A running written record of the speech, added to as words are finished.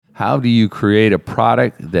How do you create a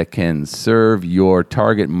product that can serve your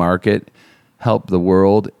target market, help the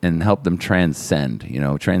world, and help them transcend?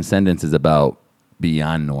 Transcendence is about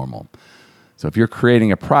beyond normal. So if you're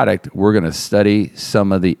creating a product, we're going to study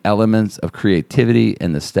some of the elements of creativity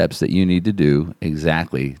and the steps that you need to do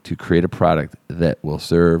exactly to create a product that will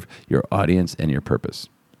serve your audience and your purpose.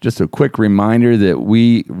 Just a quick reminder that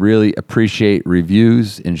we really appreciate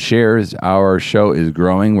reviews and shares. Our show is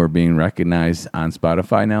growing. We're being recognized on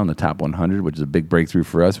Spotify now in the top 100, which is a big breakthrough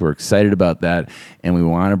for us. We're excited about that, and we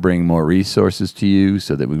want to bring more resources to you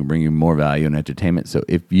so that we can bring you more value and entertainment. So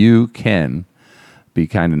if you can be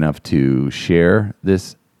kind enough to share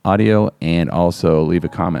this audio and also leave a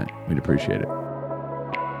comment, we'd appreciate it.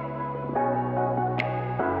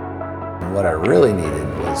 What I really needed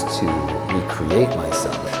was to recreate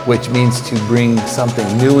myself, which means to bring something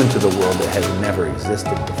new into the world that has never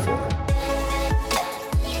existed before.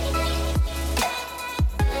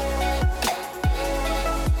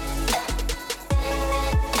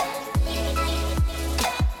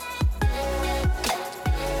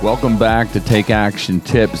 Welcome back to Take Action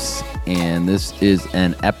Tips, and this is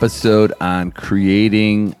an episode on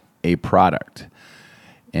creating a product.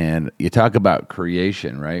 And you talk about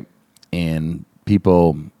creation, right? And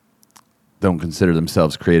people don't consider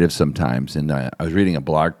themselves creative sometimes. And I was reading a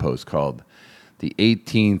blog post called The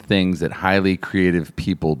 18 Things That Highly Creative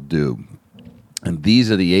People Do. And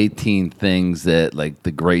these are the 18 things that like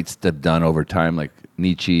the greats have done over time, like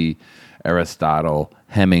Nietzsche, Aristotle,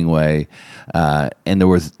 Hemingway, and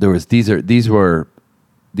these were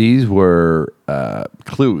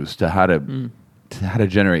clues to how to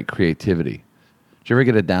generate creativity. Did you ever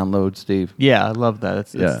get a download, Steve? Yeah, I love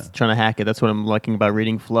that. It's trying to hack it. That's what I'm liking about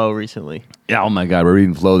reading Flow recently. Yeah, oh my God, we're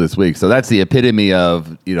reading Flow this week. So that's the epitome of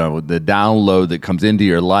the download that comes into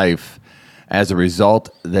your life as a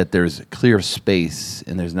result that there's clear space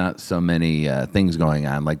and there's not so many things going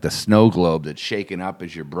on. Like the snow globe that's shaken up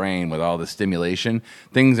is your brain with all the stimulation.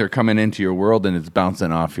 Things are coming into your world and it's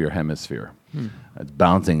bouncing off your hemisphere. It's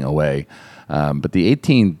bouncing away. But the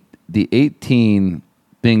 18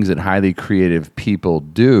 things that highly creative people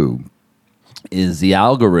do is the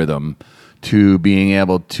algorithm to being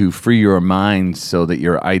able to free your mind so that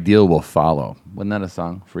your ideal will follow. Wasn't that a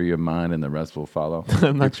song? Free your mind and the rest will follow.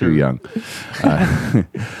 I'm not sure. Too young.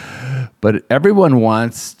 But everyone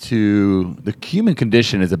wants to, the human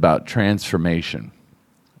condition is about transformation.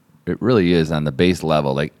 It really is on the base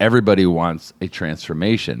level. Like everybody wants a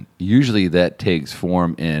transformation. Usually that takes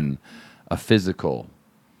form in a physical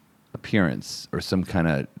appearance or some kind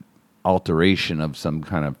of alteration of some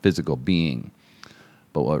kind of physical being.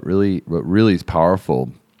 But what really is powerful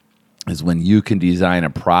is when you can design a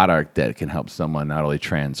product that can help someone not only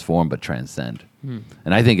transform but transcend. And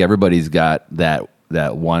I think everybody's got that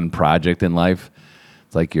one project in life.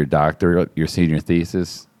 It's like your doctor, your senior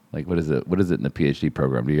thesis. Like what is it in the PhD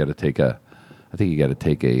program? You got to take a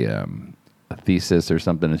thesis or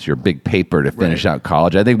something. It's your big paper to finish out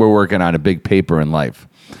college. I think we're working on a big paper in life.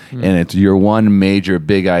 And it's your one major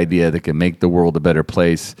big idea that can make the world a better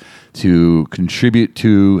place, to contribute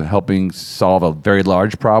to helping solve a very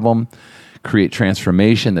large problem, create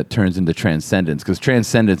transformation that turns into transcendence, because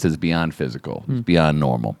transcendence is beyond physical, it's beyond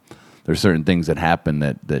normal. There's certain things that happen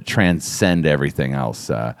that transcend everything else.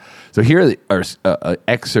 So here are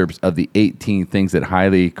excerpts of the 18 things that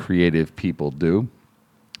highly creative people do,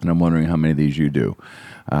 and I'm wondering how many of these you do.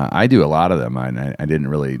 I do a lot of them. I didn't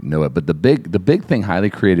really know it, but the big thing highly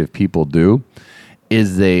creative people do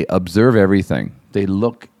is they observe everything. They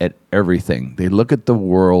look at everything. They look at the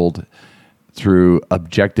world through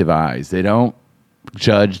objective eyes. They don't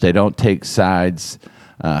judge. They don't take sides.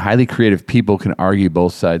 Highly creative people can argue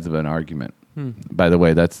both sides of an argument. By the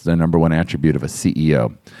way, that's the number one attribute of a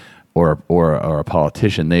CEO or a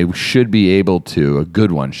politician. They should be able to, a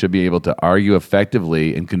good one, should be able to argue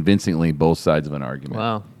effectively and convincingly both sides of an argument.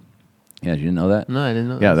 Wow. Yeah, did you know that? No, I didn't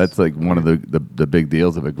know that. Yeah, that's like one of the big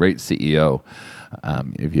deals of a great CEO,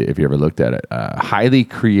 if you ever looked at it. Highly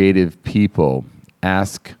creative people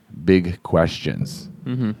ask big questions,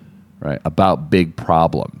 right, about big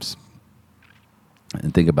problems.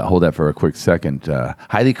 And hold that for a quick second.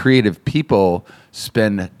 Highly creative people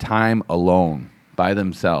spend time alone by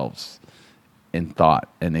themselves in thought,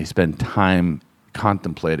 and they spend time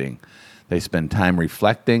contemplating. They spend time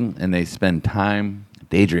reflecting, and they spend time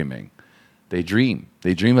daydreaming. They dream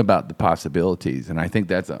about the possibilities, and I think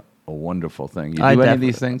that's a wonderful thing. You do any of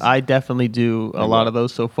these things? I definitely do a lot of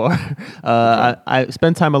those so far. I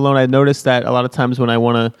spend time alone. I noticed that a lot of times when I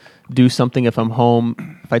want to do something, if I'm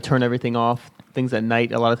home, if I turn everything off, things at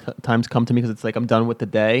night a lot of times come to me because it's like I'm done with the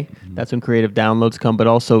day. That's when creative downloads come. But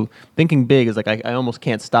also thinking big is like I almost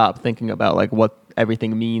can't stop thinking about like what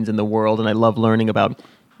everything means in the world, and I love learning about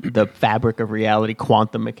the fabric of reality,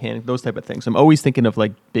 quantum mechanics, those type of things. I'm always thinking of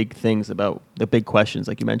like big things about the big questions,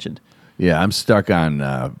 like you mentioned. Yeah, I'm stuck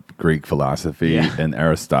on Greek philosophy and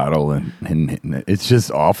Aristotle, and it's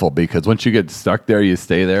just awful because once you get stuck there, you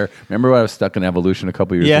stay there. Remember when I was stuck in evolution a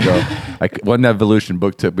couple years ago? One evolution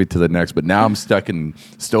book took me to the next, but now I'm stuck in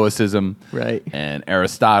Stoicism, right? And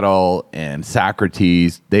Aristotle and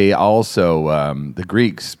Socrates. They also, the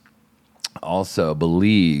Greeks also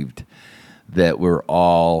believed that we're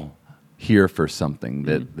all here for something.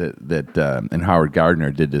 And Howard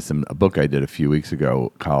Gardner did this in a book I did a few weeks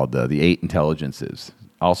ago called The Eight Intelligences.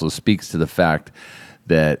 Also speaks to the fact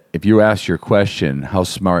that if you ask your question, how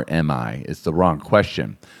smart am I? It's the wrong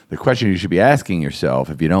question. The question you should be asking yourself,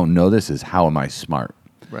 if you don't know this, is how am I smart?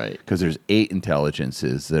 Right. Because there's 8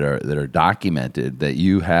 intelligences that are documented that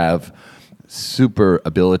you have super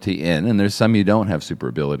ability in, and there's some you don't have super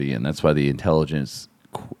ability in. That's why the intelligence,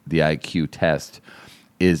 the IQ test,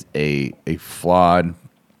 is a flawed.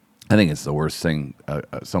 I think it's the worst thing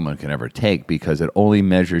someone can ever take because it only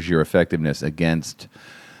measures your effectiveness against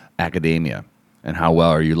academia and how well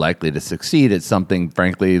are you likely to succeed at something,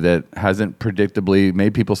 frankly, that hasn't predictably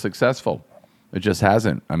made people successful. It just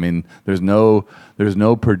hasn't. I mean, there's no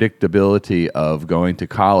predictability of going to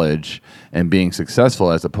college and being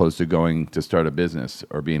successful as opposed to going to start a business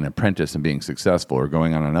or being an apprentice and being successful or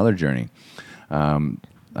going on another journey.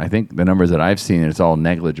 I think the numbers that I've seen, it's all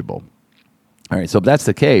negligible. All right, so if that's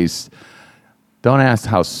the case, don't ask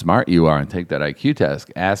how smart you are and take that IQ test.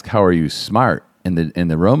 Ask how are you smart. And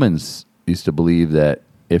the Romans used to believe that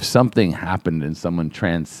if something happened and someone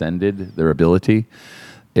transcended their ability,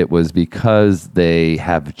 it was because they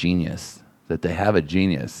have genius, that they have a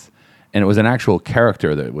genius. And it was an actual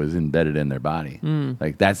character that was embedded in their body.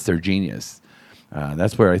 Like that's their genius.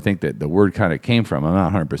 That's where I think that the word kind of came from. I'm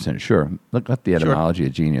not 100% sure. Look up the etymology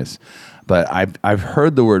of genius. But I've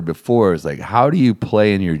heard the word before. It's like, how do you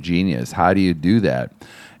play in your genius? How do you do that?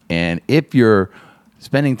 And if you're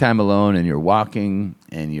spending time alone and you're walking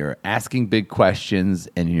and you're asking big questions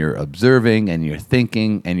and you're observing and you're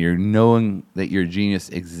thinking and you're knowing that your genius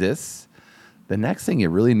exists, the next thing you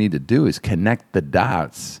really need to do is connect the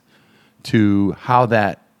dots to how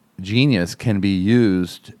that genius can be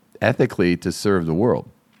used ethically to serve the world,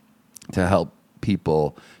 to help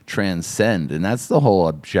people transcend. And that's the whole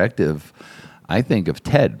objective, I think, of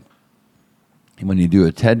TED. And when you do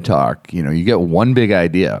a TED Talk, you get one big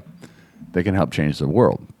idea that can help change the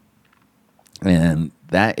world. And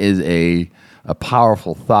that is a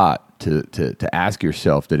powerful thought to ask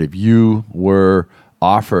yourself, that if you were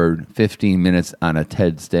offered 15 minutes on a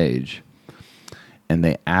TED stage and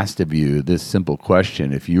they asked of you this simple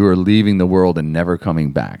question, if you were leaving the world and never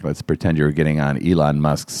coming back, let's pretend you were getting on Elon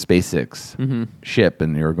Musk's SpaceX ship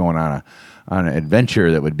and you were going on an adventure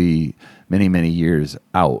that would be many, many years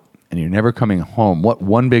out, and you're never coming home, what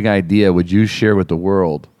one big idea would you share with the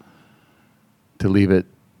world to leave it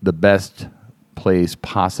the best place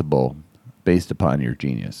possible based upon your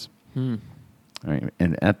genius? Right.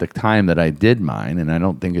 And at the time that I did mine, and I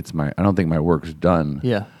don't think my work's done.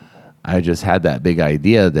 Yeah. I just had that big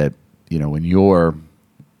idea that, when you're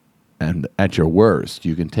at your worst,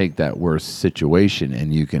 you can take that worst situation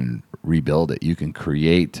and you can rebuild it. You can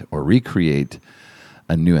create or recreate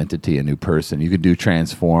a new entity, a new person. You can do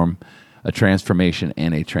a transformation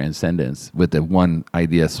and a transcendence with the one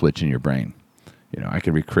idea switch in your brain. I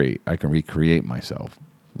can recreate myself.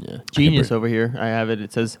 Yeah. Genius over here. I have it.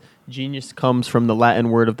 It says genius comes from the Latin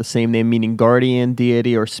word of the same name, meaning guardian,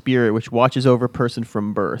 deity, or spirit, which watches over a person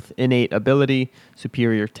from birth. Innate ability,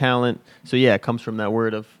 superior talent. So yeah, it comes from that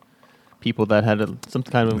word of people that had some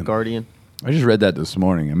kind of guardian. I just read that this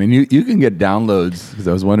morning. I mean, you can get downloads, because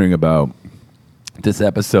I was wondering about this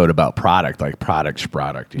episode about product, like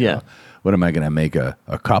product. You know? What am I going to make, a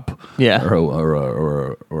cup? Yeah.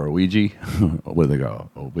 Or a Ouija? What do they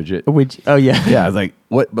go? A widget? A widget. Oh, yeah. Yeah. I was like,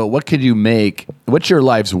 what could you make? What's your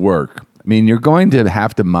life's work? I mean, you're going to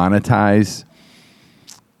have to monetize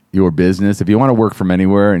your business. If you want to work from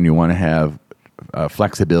anywhere and you want to have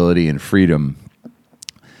flexibility and freedom,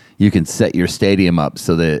 you can set your stadium up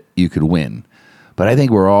so that you could win. But I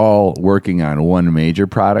think we're all working on one major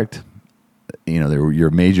product.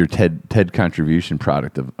 Your major TED contribution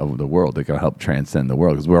product of the world that can help transcend the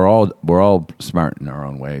world, because we're all smart in our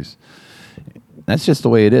own ways. That's just the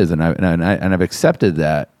way it is, and I've accepted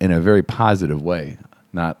that in a very positive way,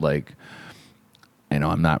 not like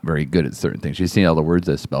I'm not very good at certain things. She's seen all the words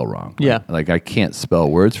I spell wrong. Yeah. Like I can't spell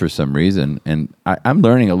words for some reason. And I'm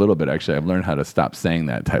learning a little bit, actually. I've learned how to stop saying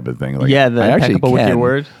that type of thing. Like, Yeah, the I actually impeccable with your can.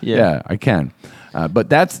 word. Yeah. I can. But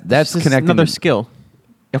that's It's just connecting. another skill.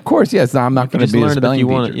 Of course, yes. I'm not going to just be a learn it if spelling you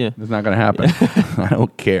teacher. want it, yeah. It's not going to happen. I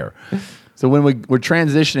don't care. So when we're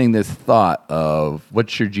transitioning this thought of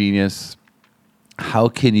what's your genius, how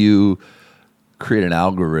can you create an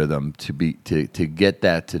algorithm to get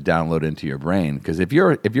that to download into your brain? Because if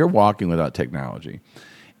you're walking without technology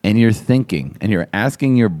and you're thinking and you're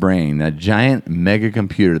asking your brain, that giant mega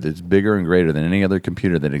computer that's bigger and greater than any other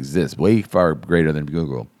computer that exists, way far greater than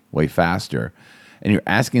Google, way faster, and you're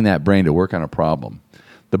asking that brain to work on a problem,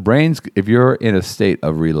 the brain's, if you're in a state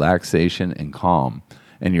of relaxation and calm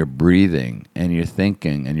and you're breathing and you're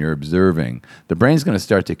thinking and you're observing, the brain's going to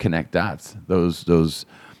start to connect dots. Those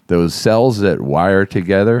cells that wire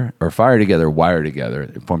together or fire together, wire together.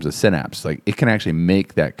 It forms a synapse. Like it can actually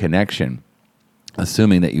make that connection,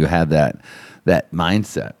 assuming that you have that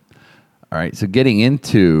mindset. All right. So getting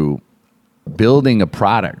into building a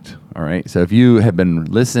product. All right. So if you have been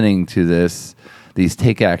listening to these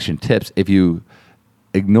take action tips, if you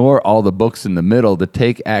ignore all the books in the middle, the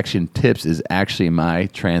take action tips is actually my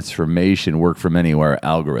transformation work from anywhere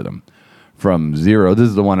algorithm. From zero, this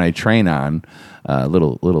is the one I train on.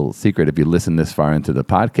 Little secret, if you listen this far into the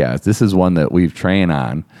podcast, this is one that we've trained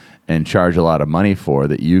on and charge a lot of money for,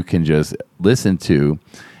 that you can just listen to.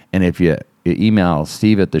 And if you email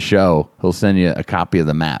Steve at the show, he'll send you a copy of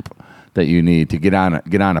the map that you need to get on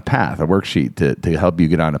a path, a worksheet to help you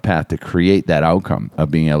get on a path to create that outcome of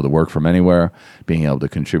being able to work from anywhere, being able to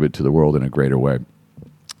contribute to the world in a greater way.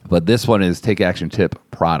 But this one is take action tip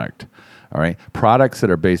product. All right, products that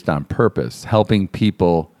are based on purpose, helping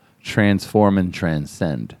people transform and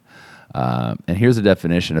transcend. And here's a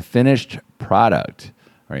definition: a finished product.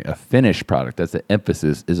 Right, a finished product. That's the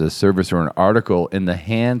emphasis. Is a service or an article in the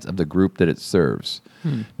hands of the group that it serves.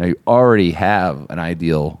 Now you already have an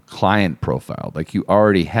ideal client profile. Like you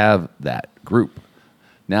already have that group.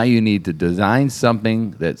 Now you need to design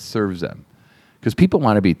something that serves them, because people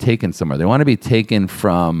want to be taken somewhere. They want to be taken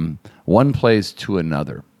from one place to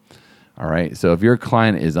another. All right. So if your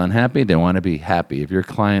client is unhappy, they want to be happy. If your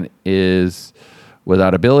client is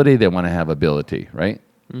without ability, they want to have ability. Right.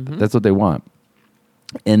 Mm-hmm. That's what they want.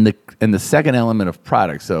 And the second element of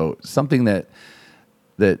product, so something that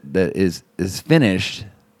is finished,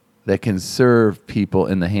 that can serve people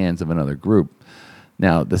in the hands of another group.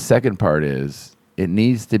 Now the second part is it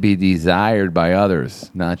needs to be desired by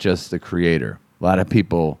others, not just the creator. A lot of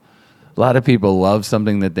people love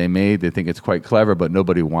something that they made. They think it's quite clever, but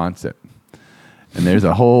nobody wants it. And there's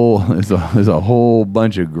a whole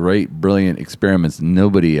bunch of great, brilliant experiments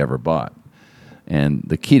nobody ever bought. And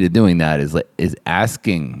the key to doing that is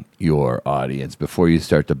asking your audience before you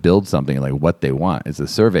start to build something, like what they want. It's a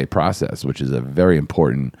survey process, which is a very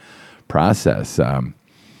important process. And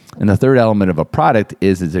the third element of a product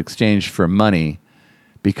is it's exchanged for money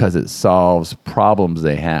because it solves problems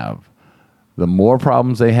they have. The more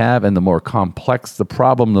problems they have and the more complex the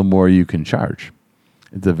problem, the more you can charge.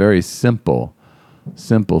 It's a very simple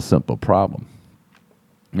problem.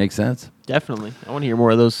 Make sense? Definitely. I want to hear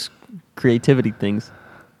more of those creativity things.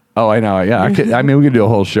 Oh, I know. Yeah, we could do a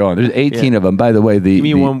whole show on. There's 18 of them. By the way, give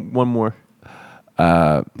me one more.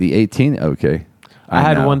 The 18. Okay. I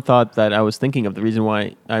had one thought that I was thinking of. The reason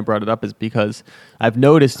why I brought it up is because I've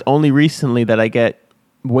noticed only recently that I get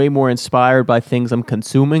way more inspired by things I'm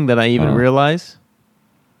consuming than I even realize.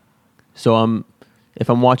 So if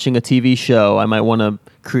I'm watching a TV show, I might want to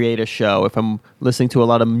create a show. If I'm listening to a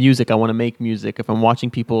lot of music, I want to make music. If I'm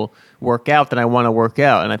watching people work out, then I want to work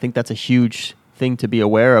out. And I think that's a huge thing to be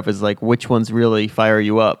aware of, is like which ones really fire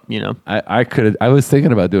you up, you know? I was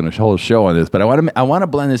thinking about doing a whole show on this, but I want to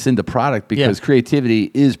blend this into product, because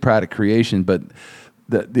creativity is product creation. But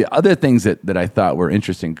the other things that I thought were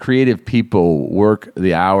interesting, creative people work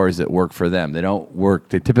the hours that work for them. They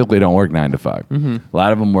typically don't work 9 to 5. Mm-hmm. A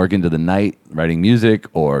lot of them work into the night writing music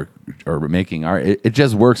or making art. It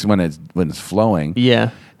just works when it's flowing. Yeah.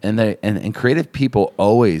 And creative people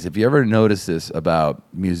always, if you ever notice this about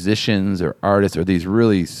musicians or artists or these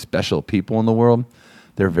really special people in the world,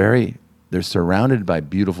 they're surrounded by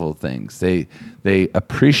beautiful things. They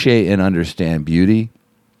appreciate and understand beauty.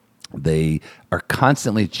 They are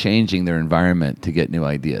constantly changing their environment to get new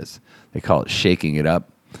ideas. They call it shaking it up.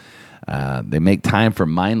 They make time for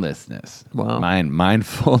mindlessness. Wow.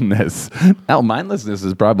 Mindfulness. Now, mindlessness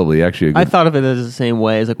is probably actually a good... I thought of it as the same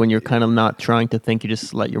way. It's like when you're kind of not trying to think, you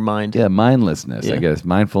just let your mind... Yeah, mindlessness, I guess.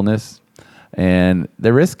 Mindfulness. And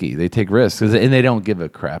they're risky. They take risks. And they don't give a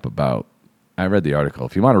crap about I read the article.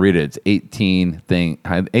 If you want to read it, it's 18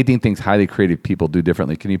 things highly creative people do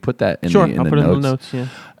differently. Can you put that in Sure, the I'll notes? put it in the notes. Yeah.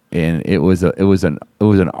 And it was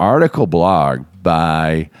an article blog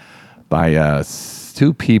by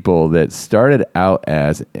two people that started out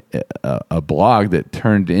as a blog that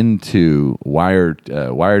turned into Wired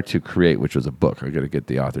to Create, which was a book. I got to get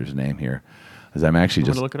the author's name here, because I'm actually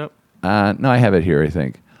Want to look it up? no, I have it here. I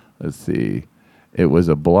think. Let's see. It was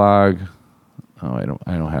a blog. Oh, I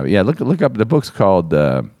don't have it. Yeah, look up. The book's called.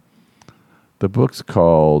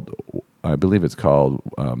 I believe it's called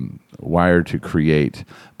Wired to Create.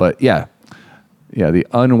 But yeah, the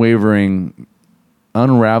Unraveling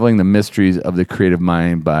the Mysteries of the Creative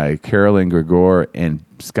Mind by Carolyn Gregor and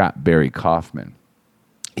Scott Barry Kaufman.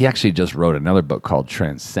 He actually just wrote another book called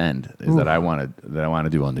Transcend that I want to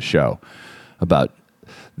do on the show about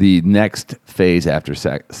the next phase after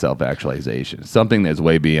self-actualization, something that's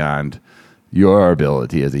way beyond your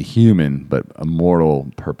ability as a human, but a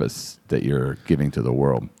mortal purpose that you're giving to the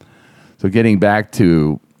world. So getting back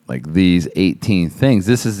to like these 18 things,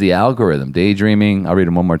 this is the algorithm. Daydreaming, I'll read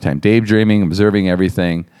them one more time. Daydreaming, observing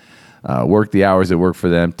everything, work the hours that work for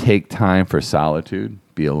them, take time for solitude,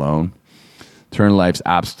 be alone, turn life's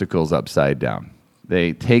obstacles upside down.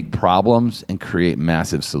 They take problems and create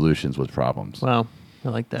massive solutions with problems. Wow, I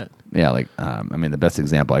like that. Yeah, the best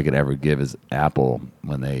example I could ever give is Apple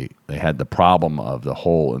when they had the problem of the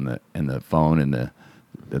hole in the phone and that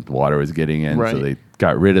the water was getting in, Right. so they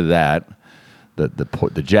got rid of that,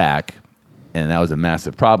 the jack, and that was a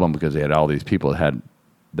massive problem because they had all these people that had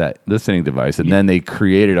that listening device, and then they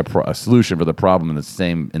created a solution for the problem in the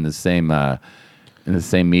same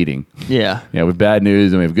meeting. Yeah. Yeah, with bad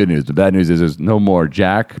news and we have good news. The bad news is there's no more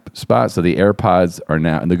jack spots, so the AirPods are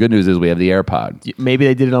now. And the good news is we have the AirPod. Maybe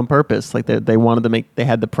they did it on purpose. Like they wanted to make. They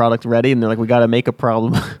had the product ready, and they're like, "We got to make a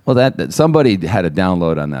problem." Well, that somebody had a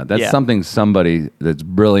download on that. That's something somebody that's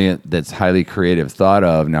brilliant, that's highly creative thought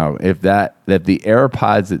of. Now, if the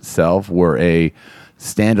AirPods itself were a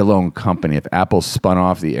standalone company, if Apple spun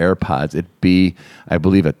off the AirPods, it'd be, I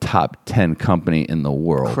believe, a top 10 company in the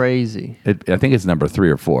world. Crazy. I think it's number 3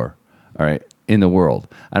 or 4. All right, in the world.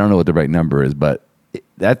 I don't know what the right number is, but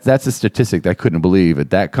that's a statistic that I couldn't believe.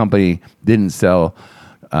 That company didn't sell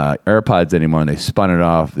AirPods anymore, and they spun it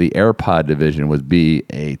off. The AirPod division would be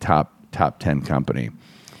a top 10 company.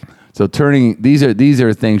 So these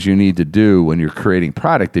are things you need to do when you're creating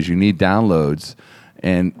product. Is you need downloads,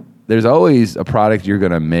 and there's always a product you're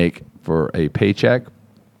going to make for a paycheck,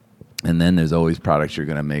 and then there's always products you're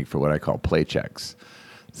going to make for what I call playchecks.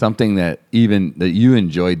 Something that you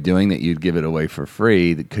enjoy doing, that you'd give it away for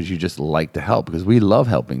free because you just like to help, because we love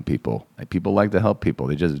helping people. Like, people like to help people.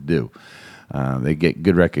 They just do. They get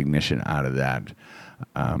good recognition out of that.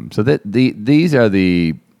 So that these are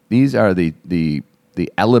the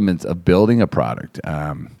elements of building a product.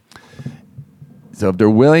 So if they're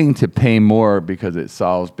willing to pay more because it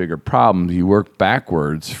solves bigger problems, you work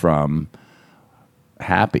backwards from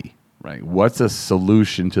happy, right? What's a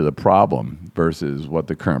solution to the problem versus what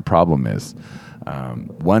the current problem is?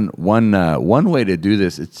 One way to do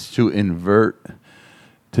this is to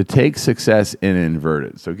take success and invert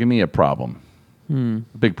it. So give me a problem, a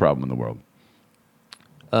big problem in the world.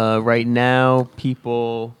 Right now,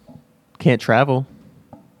 people can't travel.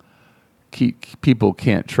 People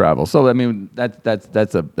can't travel. So I mean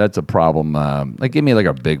that's a problem. Like, give me like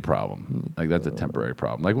a big problem. Like, that's a temporary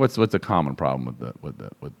problem. Like, what's a common problem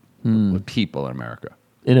with people in America?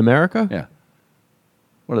 In America? Yeah.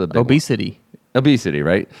 What are the big Obesity. Obesity,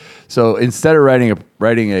 right? So instead of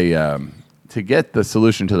writing a to get the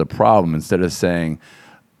solution to the problem, instead of saying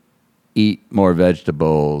eat more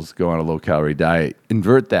vegetables, go on a low calorie diet,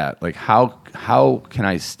 invert that. Like, how can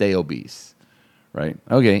I stay obese? Right?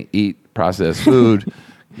 Okay, eat processed food,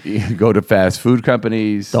 go to fast food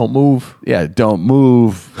companies. Don't move. Yeah, don't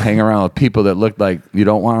move. Hang around with people that look like you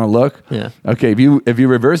don't want to look. Yeah. Okay, if you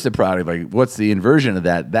reverse the product, like, what's the inversion of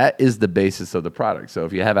that? That is the basis of the product. So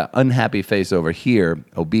if you have an unhappy face over here,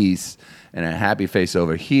 obese, and a happy face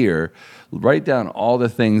over here, write down all the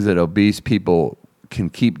things that obese people can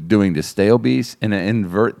keep doing to stay obese, and then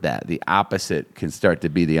invert that. The opposite can start to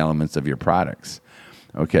be the elements of your products.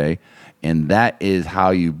 Okay? And that is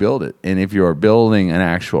how you build it. And if you're building an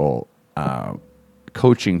actual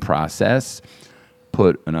coaching process,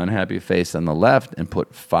 put an unhappy face on the left and put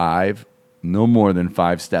no more than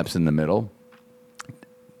 5 steps in the middle.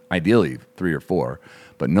 Ideally 3 or 4,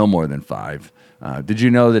 but no more than 5. Did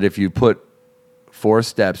you know that if you put 4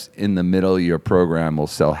 steps in the middle, your program will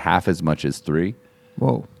sell half as much as 3?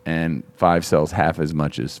 Whoa. And 5 sells half as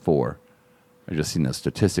much as 4. I just seen the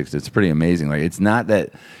statistics. It's pretty amazing. Like, it's not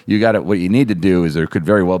that you got to, what you need to do is there could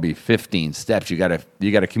very well be 15 steps. You got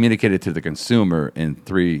to communicate it to the consumer in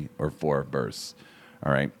 3 or 4 bursts.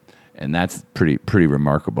 All right. And that's pretty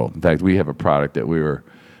remarkable. In fact, we have a product that we were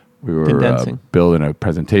building a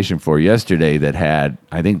presentation for yesterday that had,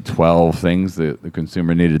 I think, 12 things that the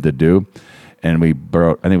consumer needed to do. And I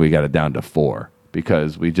think we got it down to 4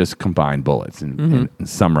 because we just combined bullets and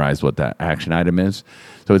summarized what that action item is.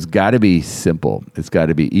 So it's got to be simple. It's got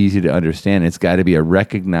to be easy to understand. It's got to be a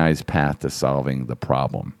recognized path to solving the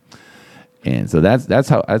problem. And so that's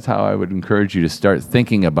how I would encourage you to start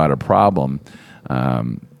thinking about a problem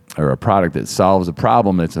or a product that solves a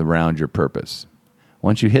problem that's around your purpose.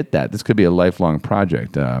 Once you hit that, this could be a lifelong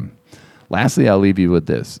project. Lastly, I'll leave you with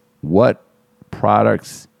this. What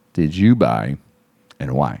products did you buy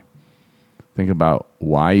and why? Think about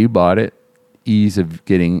why you bought it, ease of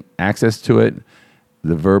getting access to it,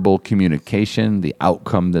 the verbal communication, the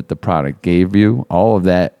outcome that the product gave you. All of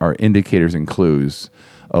that are indicators and clues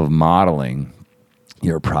of modeling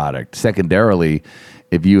your product. Secondarily,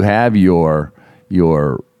 if you have your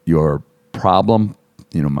problem,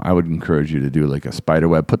 I would encourage you to do like a spider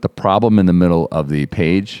web. Put the problem in the middle of the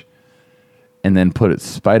page and then put a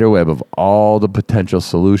spider web of all the potential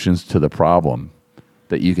solutions to the problem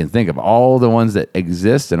that you can think of, all the ones that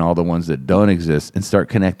exist and all the ones that don't exist, and start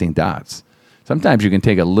connecting dots. Sometimes you can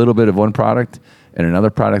take a little bit of one product and another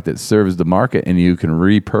product that serves the market, and you can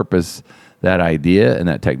repurpose that idea and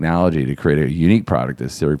that technology to create a unique product that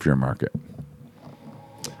serves your market.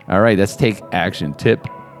 All right, let's take action tip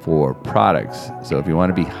for products. So if you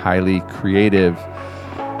want to be highly creative,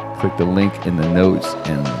 click the link in the notes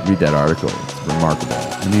and read that article. It's remarkable.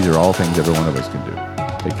 And these are all things every one of us can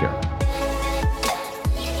do. Take care.